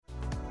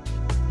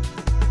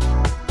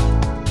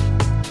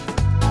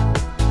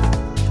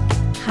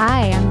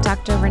Hi, I'm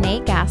Dr. Renee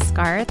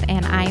Gaskarth,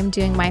 and I am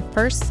doing my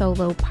first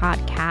solo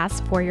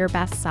podcast for Your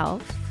Best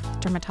Self,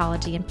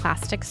 Dermatology and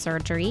Plastic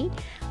Surgery.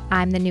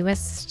 I'm the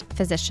newest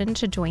physician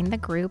to join the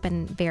group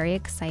and very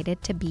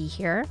excited to be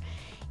here.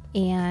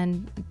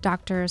 And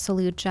Dr.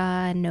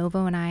 Saluja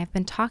Novo and I have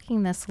been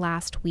talking this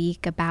last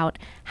week about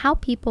how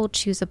people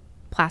choose a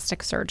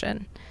plastic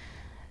surgeon.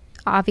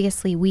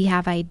 Obviously, we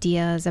have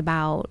ideas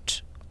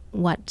about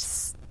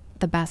what's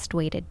the best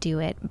way to do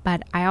it,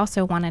 but I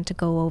also wanted to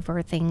go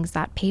over things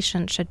that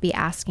patients should be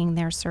asking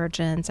their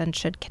surgeons and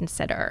should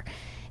consider.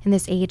 In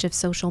this age of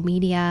social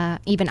media,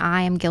 even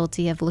I am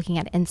guilty of looking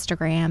at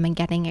Instagram and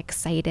getting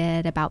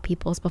excited about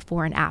people's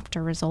before and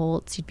after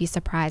results. You'd be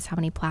surprised how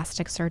many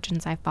plastic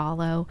surgeons I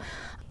follow.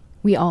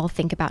 We all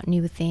think about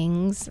new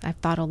things. I've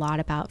thought a lot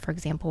about, for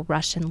example,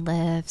 Russian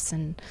lifts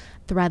and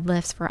thread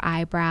lifts for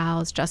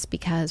eyebrows just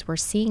because we're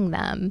seeing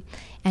them.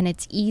 And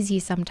it's easy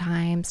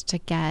sometimes to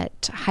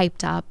get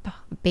hyped up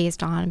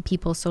based on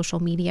people's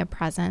social media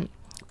presence.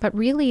 But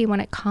really,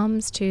 when it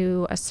comes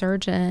to a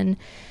surgeon,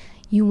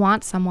 you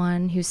want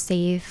someone who's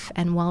safe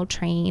and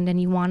well-trained, and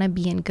you want to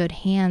be in good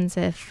hands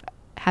if,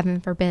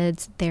 heaven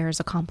forbids, there's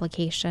a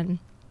complication.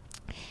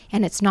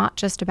 And it's not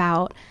just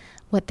about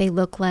what they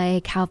look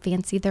like, how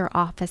fancy their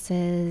office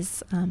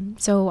is.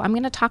 So I'm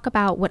going to talk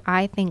about what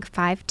I think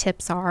 5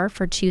 tips are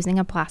for choosing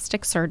a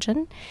plastic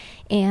surgeon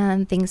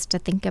and things to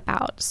think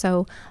about.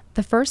 So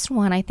the first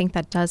one I think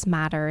that does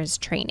matter is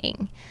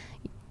training.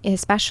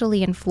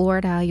 Especially in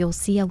Florida, you'll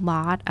see a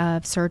lot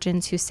of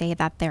surgeons who say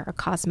that they're a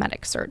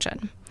cosmetic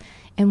surgeon.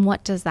 And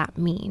what does that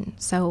mean?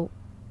 So,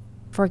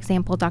 for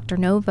example, Dr.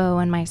 Novo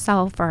and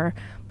myself are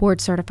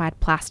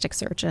board-certified plastic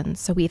surgeons.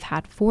 So we've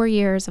had 4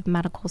 years of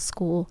medical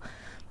school,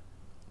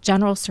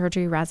 general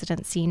surgery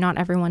residency. Not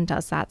everyone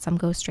does that. Some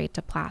go straight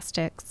to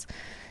plastics.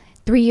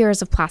 3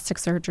 years of plastic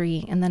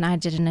surgery, and then I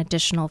did an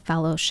additional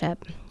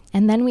fellowship.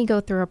 And then we go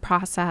through a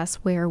process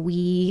where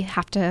we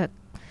have to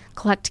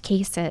collect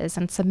cases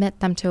and submit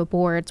them to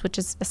boards, which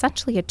is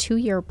essentially a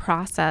 2-year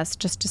process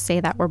just to say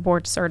that we're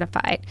board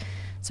certified.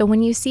 So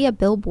when you see a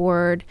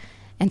billboard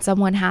and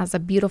someone has a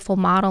beautiful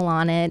model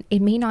on it,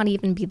 it may not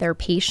even be their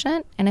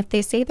patient. And if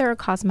they say they're a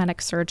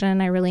cosmetic surgeon,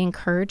 I really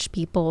encourage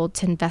people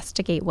to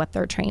investigate what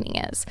their training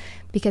is.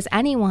 Because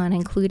anyone,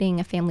 including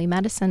a family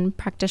medicine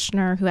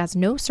practitioner who has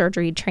no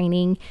surgery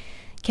training,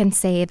 can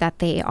say that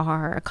they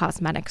are a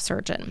cosmetic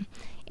surgeon.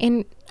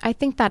 And I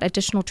think that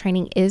additional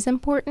training is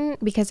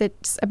important because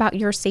it's about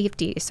your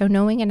safety. So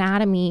knowing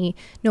anatomy,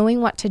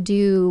 knowing what to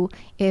do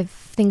if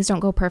things don't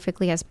go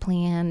perfectly as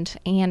planned,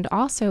 and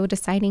also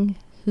deciding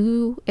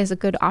who is a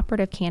good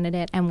operative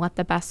candidate and what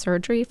the best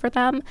surgery for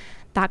them,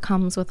 that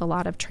comes with a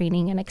lot of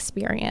training and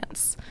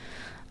experience.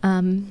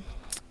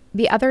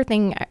 The other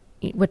thing,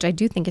 which I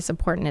do think is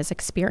important, is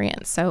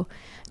experience. So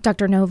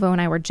Dr. Novo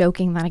and I were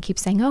joking that I keep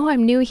saying, oh,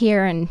 I'm new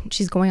here, and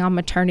she's going on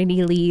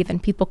maternity leave,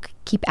 and people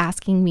keep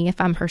asking me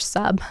if I'm her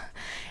sub.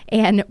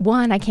 And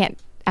 1, I can't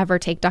ever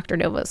take Dr.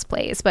 Novo's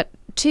place. But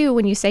 2,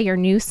 when you say you're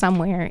new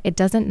somewhere, it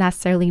doesn't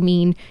necessarily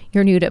mean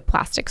you're new to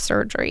plastic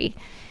surgery.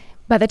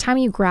 By the time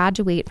you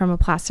graduate from a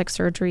plastic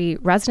surgery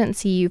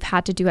residency, you've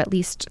had to do at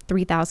least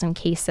 3,000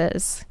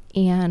 cases.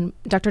 And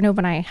Dr. Novo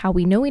and I, how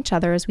we know each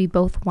other is we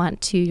both went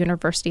to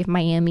University of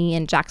Miami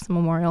and Jackson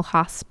Memorial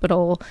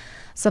Hospital,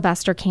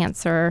 Sylvester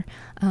Cancer.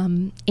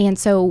 And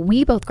so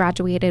we both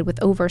graduated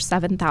with over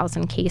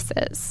 7,000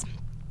 cases.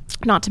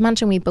 Not to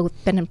mention we've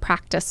both been in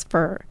practice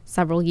for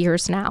several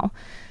years now.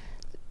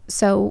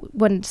 So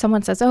when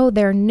someone says, oh,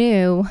 they're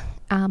new,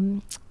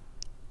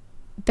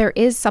 there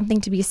is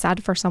something to be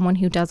said for someone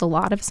who does a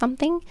lot of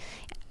something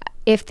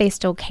if they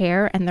still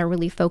care and they're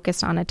really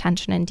focused on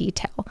attention and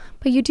detail.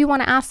 But you do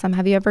want to ask them,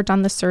 have you ever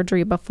done the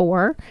surgery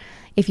before?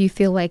 If you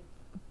feel like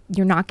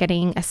you're not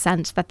getting a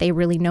sense that they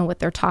really know what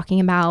they're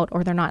talking about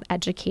or they're not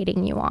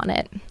educating you on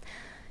it.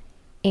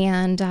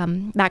 And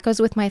that goes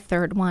with my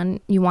third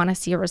one. You want to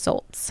see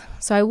results.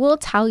 So I will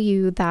tell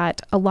you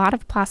that a lot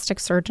of plastic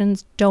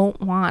surgeons don't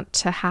want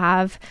to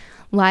have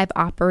live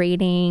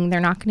operating.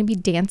 They're not going to be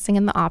dancing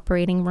in the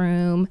operating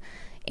room,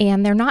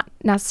 and they're not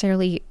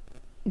necessarily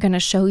going to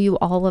show you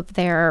all of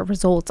their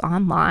results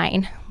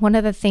online. One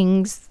of the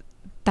things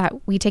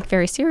that we take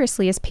very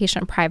seriously is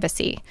patient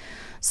privacy.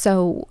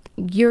 So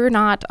you're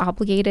not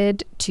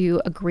obligated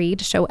to agree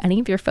to show any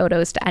of your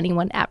photos to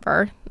anyone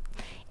ever.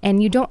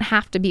 And you don't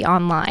have to be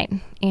online.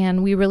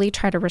 And we really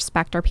try to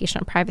respect our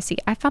patient privacy.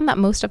 I found that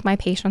most of my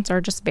patients are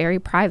just very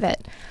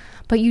private.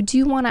 But you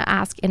do want to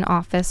ask in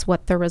office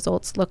what the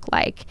results look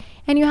like.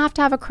 And you have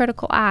to have a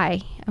critical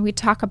eye. And we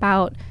talk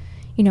about,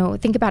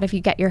 think about if you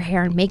get your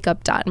hair and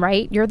makeup done,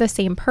 right? You're the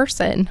same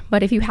person.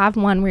 But if you have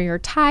one where you're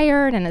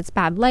tired and it's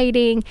bad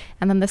lighting,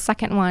 and then the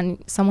second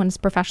one, someone's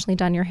professionally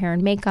done your hair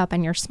and makeup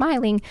and you're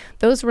smiling,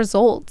 those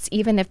results,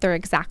 even if they're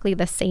exactly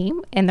the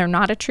same and they're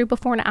not a true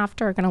before and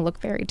after, are going to look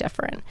very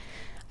different.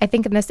 I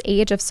think in this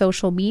age of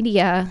social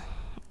media,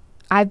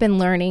 I've been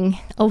learning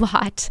a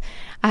lot.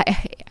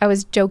 I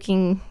was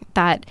joking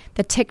that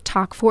the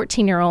TikTok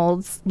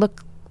 14-year-olds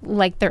look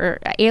like they're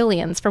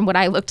aliens from what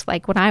I looked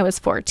like when I was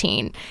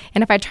 14.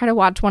 And if I try to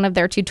watch one of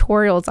their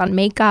tutorials on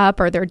makeup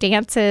or their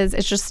dances,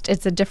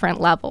 it's a different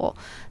level.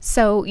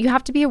 So you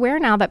have to be aware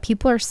now that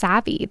people are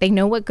savvy. They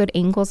know what good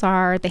angles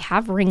are. They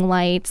have ring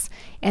lights,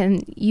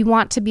 and you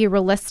want to be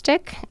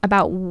realistic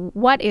about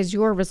what is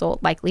your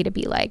result likely to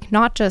be like,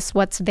 not just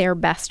what's their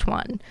best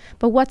one,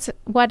 but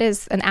what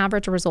is an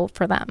average result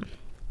for them.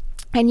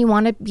 And you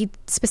want to be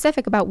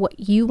specific about what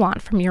you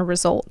want from your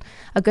result.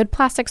 A good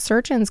plastic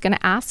surgeon is going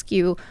to ask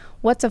you,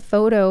 what's a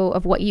photo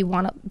of what you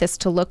want this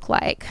to look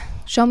like?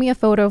 Show me a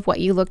photo of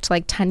what you looked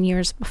like 10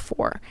 years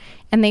before.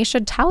 And they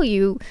should tell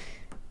you,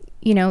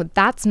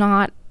 that's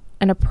not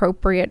an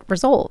appropriate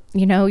result.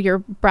 Your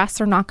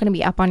breasts are not going to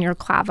be up on your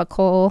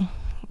clavicle.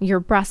 Your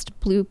breast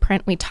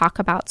blueprint, we talk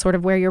about sort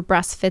of where your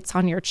breast fits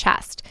on your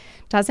chest,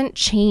 doesn't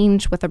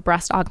change with a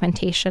breast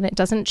augmentation. It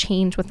doesn't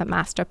change with a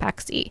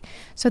mastopexy.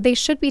 So they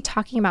should be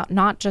talking about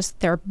not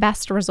just their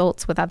best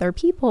results with other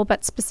people,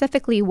 but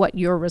specifically what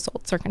your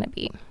results are going to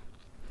be.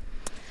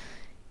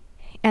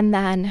 And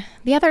then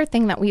the other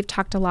thing that we've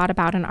talked a lot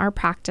about in our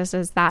practice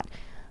is that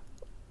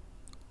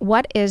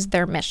what is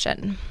their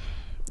mission?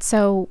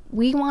 So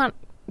we want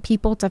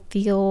people to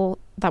feel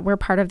that we're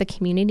part of the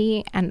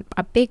community, and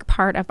a big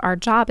part of our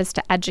job is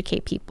to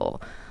educate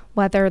people,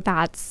 whether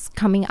that's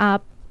coming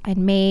up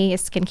in May is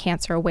Skin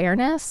Cancer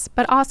Awareness,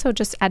 but also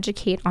just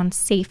educate on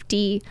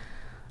safety,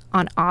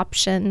 on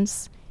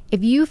options.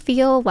 If you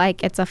feel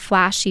like it's a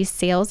flashy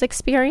sales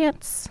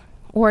experience,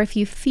 or if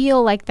you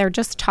feel like they're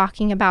just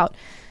talking about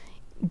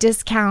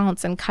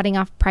discounts and cutting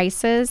off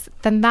prices,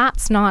 then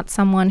that's not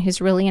someone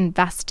who's really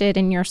invested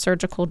in your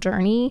surgical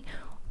journey.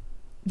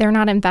 They're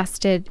not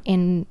invested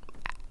in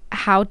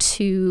how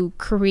to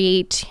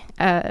create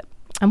a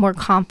more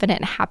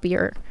confident,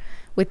 happier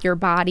with your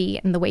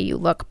body and the way you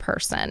look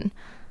person.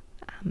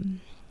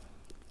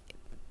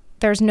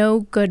 There's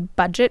no good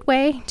budget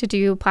way to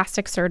do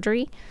plastic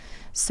surgery.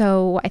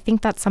 So I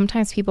think that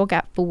sometimes people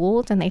get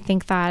fooled and they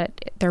think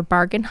that they're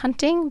bargain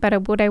hunting.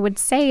 But what I would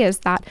say is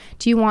that,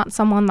 do you want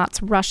someone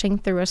that's rushing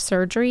through a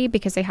surgery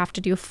because they have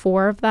to do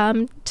 4 of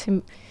them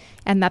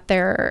and that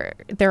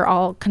they're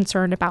all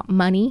concerned about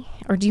money?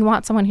 Or do you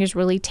want someone who's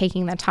really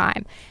taking the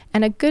time?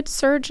 And a good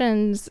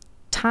surgeon's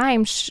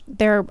time,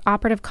 their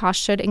operative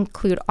cost should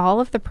include all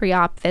of the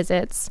pre-op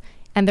visits,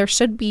 and there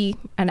should be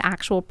an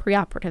actual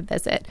preoperative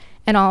visit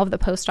and all of the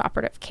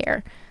post-operative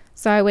care.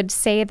 So I would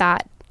say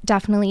that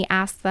definitely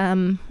ask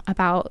them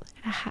about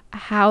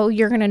how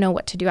you're going to know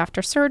what to do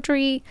after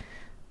surgery,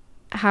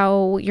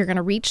 how you're going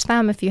to reach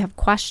them if you have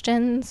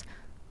questions,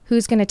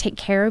 who's going to take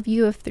care of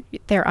you if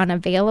they're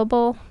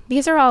unavailable.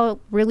 These are all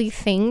really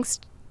things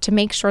to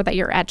make sure that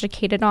you're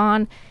educated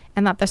on,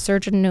 and that the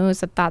surgeon knows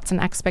that that's an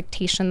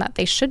expectation that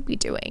they should be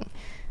doing.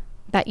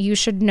 That you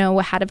should know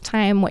ahead of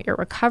time what your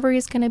recovery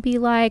is going to be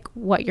like,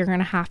 what you're going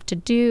to have to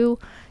do,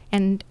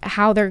 and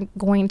how they're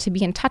going to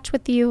be in touch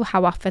with you,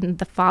 how often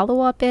the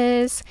follow-up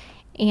is.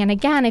 And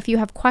again, if you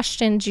have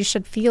questions, you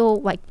should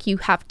feel like you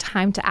have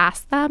time to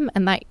ask them,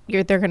 and that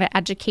they're going to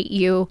educate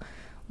you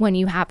when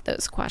you have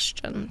those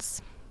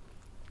questions.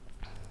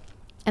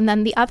 And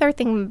then the other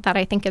thing that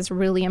I think is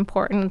really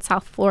important in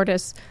South Florida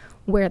is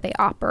where they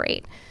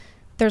operate.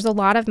 There's a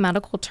lot of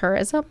medical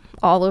tourism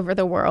all over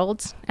the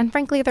world, and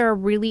frankly, there are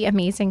really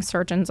amazing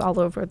surgeons all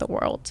over the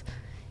world.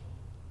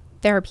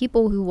 There are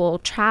people who will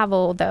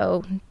travel,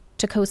 though,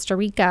 to Costa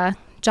Rica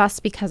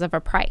just because of a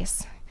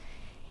price.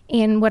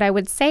 And what I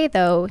would say,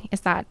 though,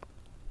 is that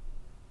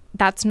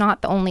that's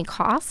not the only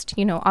cost.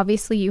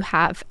 Obviously you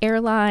have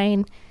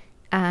airline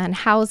and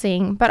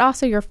housing, but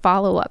also your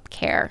follow-up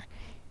care.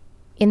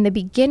 In the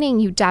beginning,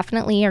 you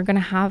definitely are going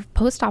to have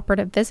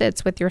post-operative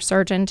visits with your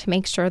surgeon to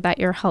make sure that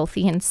you're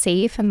healthy and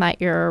safe and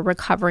that you're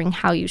recovering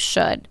how you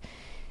should.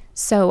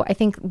 So I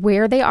think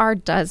where they are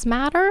does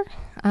matter,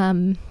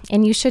 and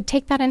you should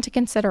take that into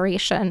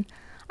consideration.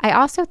 I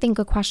also think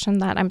a question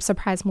that I'm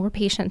surprised more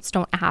patients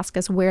don't ask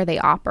is where they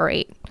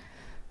operate.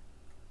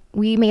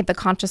 We made the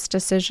conscious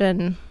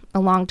decision a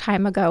long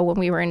time ago when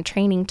we were in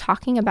training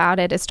talking about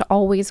it, is to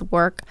always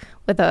work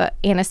with an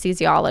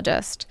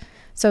anesthesiologist.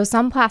 So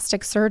some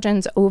plastic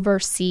surgeons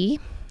oversee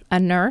a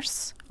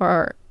nurse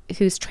or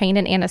who's trained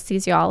in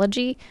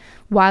anesthesiology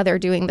while they're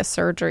doing the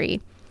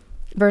surgery,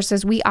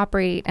 versus we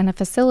operate in a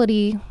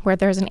facility where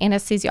there's an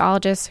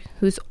anesthesiologist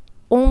whose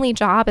only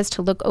job is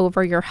to look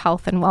over your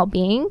health and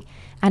well-being,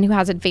 and who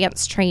has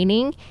advanced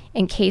training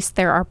in case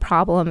there are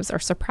problems or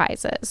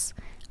surprises.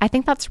 I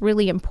think that's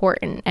really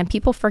important, and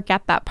people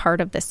forget that part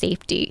of the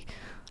safety.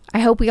 I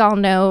hope we all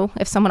know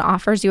if someone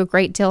offers you a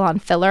great deal on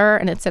filler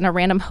and it's in a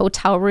random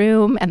hotel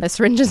room and the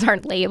syringes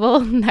aren't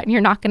labeled, that you're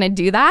not going to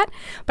do that.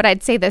 But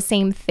I'd say the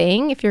same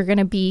thing if you're going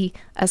to be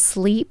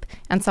asleep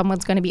and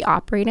someone's going to be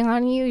operating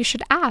on you. You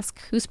should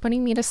ask, who's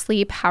putting me to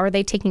sleep? How are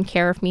they taking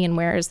care of me? And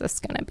where is this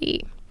going to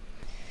be?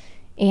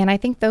 And I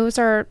think those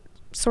are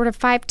sort of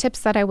 5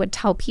 tips that I would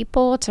tell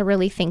people to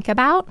really think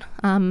about.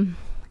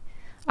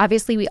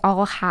 Obviously, we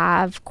all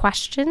have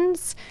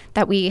questions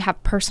that we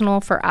have personal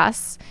for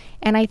us.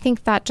 And I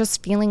think that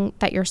just feeling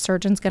that your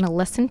surgeon's going to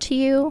listen to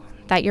you,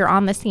 that you're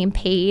on the same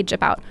page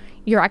about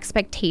your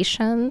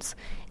expectations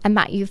and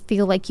that you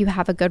feel like you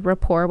have a good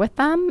rapport with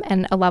them,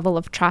 and a level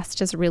of trust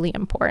is really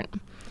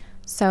important.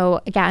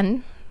 So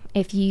again,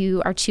 if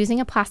you are choosing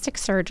a plastic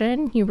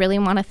surgeon, you really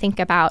want to think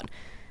about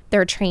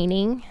their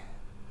training.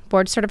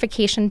 Board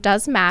certification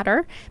does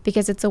matter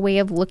because it's a way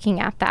of looking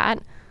at that.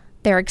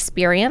 Their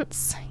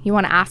experience, you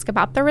want to ask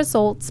about the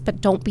results, but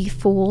don't be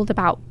fooled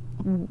about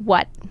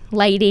what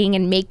lighting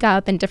and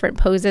makeup and different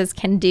poses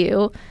can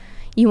do.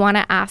 You want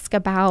to ask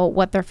about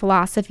what their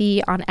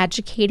philosophy on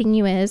educating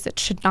you is. It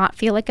should not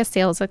feel like a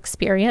sales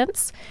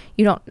experience.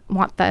 You don't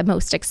want the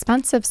most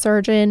expensive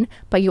surgeon,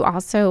 but you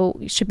also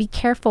should be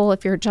careful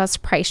if you're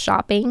just price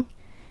shopping.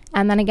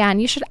 And then again,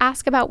 you should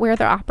ask about where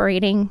they're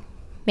operating.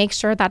 Make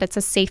sure that it's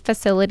a safe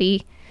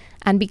facility,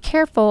 and be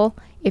careful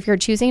if you're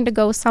choosing to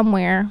go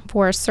somewhere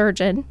for a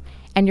surgeon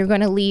and you're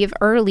going to leave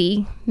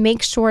early.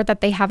 Make sure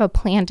that they have a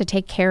plan to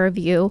take care of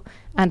you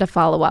and to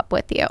follow up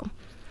with you.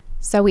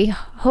 So we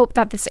hope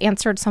that this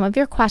answered some of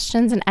your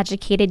questions and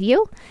educated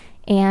you.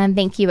 And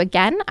thank you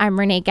again. I'm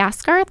Renee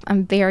Gaskarth.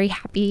 I'm very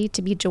happy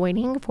to be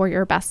joining for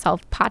Your Best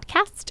Self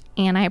podcast,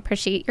 and I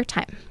appreciate your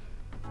time.